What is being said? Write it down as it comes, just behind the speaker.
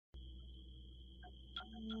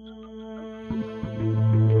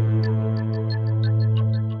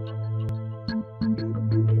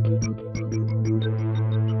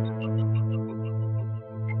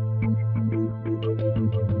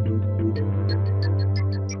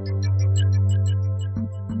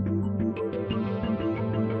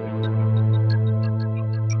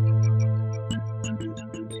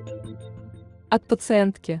От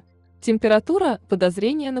пациентки. Температура,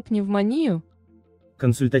 подозрение на пневмонию.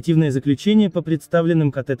 Консультативное заключение по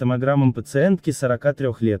представленным КТ-томограммам пациентки 43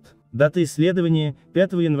 лет. Дата исследования –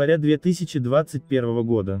 5 января 2021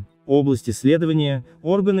 года. Область исследования –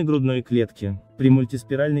 органы грудной клетки. При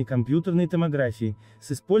мультиспиральной компьютерной томографии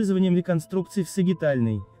с использованием реконструкций в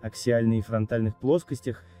сагиттальной, аксиальной и фронтальных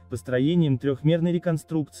плоскостях, построением трехмерной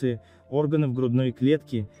реконструкции, органов грудной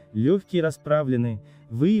клетки, легкие расправлены,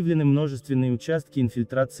 выявлены множественные участки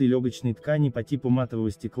инфильтрации легочной ткани по типу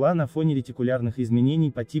матового стекла на фоне ретикулярных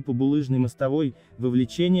изменений по типу булыжной мостовой,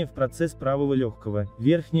 вовлечение в процесс правого легкого,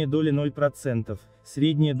 верхняя доля 0%,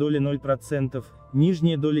 средняя доля 0%,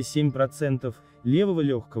 нижняя доля 7%, левого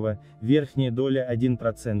легкого, верхняя доля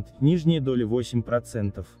 1%, нижняя доля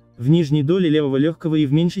 8%. В нижней доле левого легкого и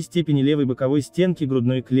в меньшей степени левой боковой стенки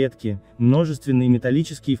грудной клетки, множественные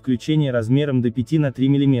металлические включения размером до 5 на 3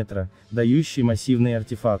 мм, дающие массивные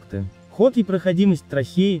артефакты. Ход и проходимость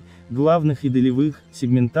трахеи, главных и долевых,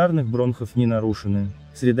 сегментарных бронхов не нарушены.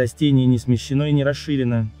 Средостение не смещено и не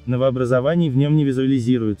расширено, новообразований в нем не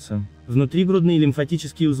визуализируется. Внутригрудные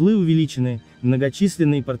лимфатические узлы увеличены,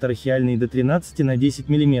 многочисленные паратрахеальные до 13 на 10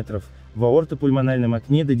 мм, в аортопульмональном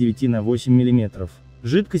окне до 9 на 8 мм.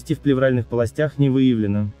 Жидкости в плевральных полостях не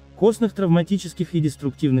выявлено. Костных травматических и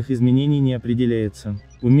деструктивных изменений не определяется.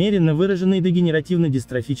 Умеренно выраженные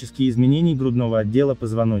дегенеративно-дистрофические изменения грудного отдела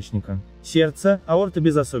позвоночника. Сердце, аорта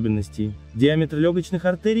без особенностей. Диаметр легочных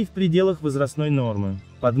артерий в пределах возрастной нормы.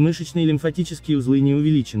 Подмышечные лимфатические узлы не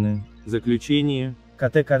увеличены. Заключение.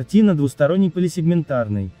 КТ-картина двусторонней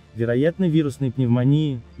полисегментарной, вероятно вирусной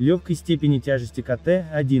пневмонии, легкой степени тяжести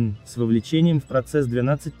КТ-1, с вовлечением в процесс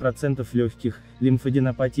 12% легких,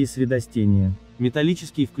 лимфаденопатии средостения.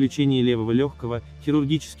 Металлические включения левого легкого,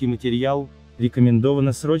 хирургический материал.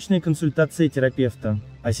 Рекомендована срочная консультация терапевта.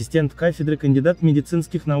 Ассистент кафедры, кандидат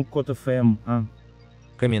медицинских наук Котов М.А.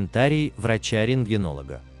 Комментарий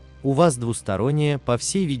врача-рентгенолога. У вас двусторонняя, по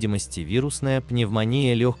всей видимости вирусная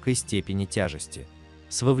пневмония легкой степени тяжести,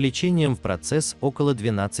 с вовлечением в процесс около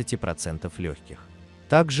 12% легких.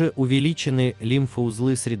 Также увеличены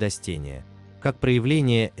лимфоузлы средостения, как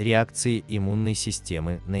проявление реакции иммунной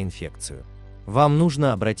системы на инфекцию. Вам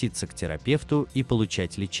нужно обратиться к терапевту и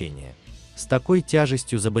получать лечение. С такой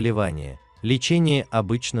тяжестью заболевания лечение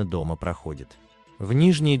обычно дома проходит. В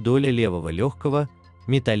нижней доле левого легкого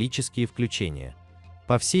металлические включения.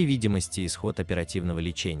 По всей видимости исход оперативного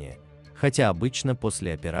лечения, хотя обычно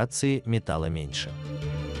после операции металла меньше.